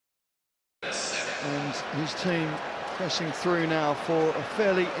And his team pressing through now for a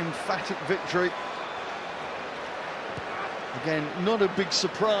fairly emphatic victory. Again, not a big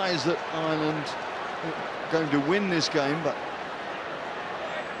surprise that Ireland are going to win this game, but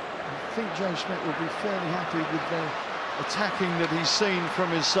I think Joe Schmidt will be fairly happy with the attacking that he's seen from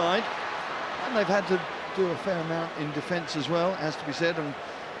his side. And they've had to do a fair amount in defence as well, has to be said. And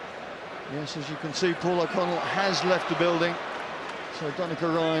yes, as you can see, Paul O'Connell has left the building. So Donica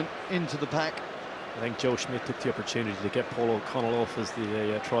Ryan into the pack. I think Joe Schmidt took the opportunity to get Paul O'Connell off as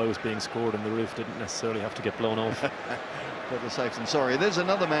the try was being scored, and the roof didn't necessarily have to get blown off. Better safe than sorry. There's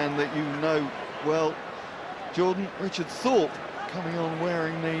another man that you know well, Jordan, Richard Thorpe, coming on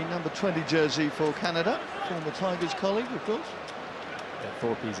wearing the number 20 jersey for Canada, former Tigers colleague, of course. Yeah,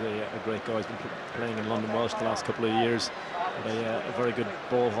 Thorpe is a great guy. He's been playing in London Welsh the last couple of years. But a very good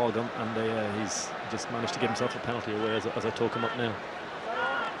ball hog, and he's just managed to give himself a penalty away as I talk him up now.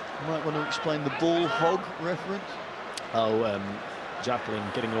 You might want to explain the ball hog reference. Oh, Jacqueline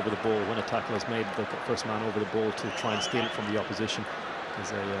getting over the ball when a tackle is made, the first man over the ball to try and steal it from the opposition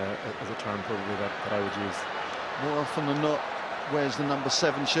is a term probably that I would use. More often than not, wears the number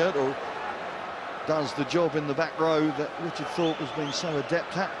 7 shirt, or does the job in the back row that Richard Thorpe has been so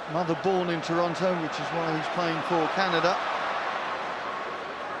adept at. Mother born in Toronto, which is why he's playing for Canada.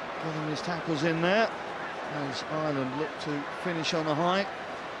 Getting his tackles in there as Ireland look to finish on a high.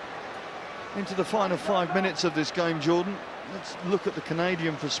 Into the final 5 minutes of this game, Jordan. Let's look at the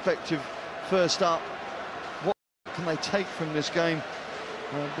Canadian perspective first up. What can they take from this game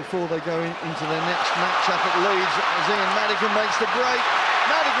before they go into their next match up at Leeds, as Ian Madigan makes the break.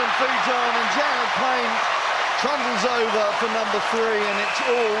 Madigan feeds on, and Jared Payne trundles over for number 3, and it's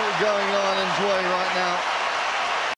all going Ireland's way right now.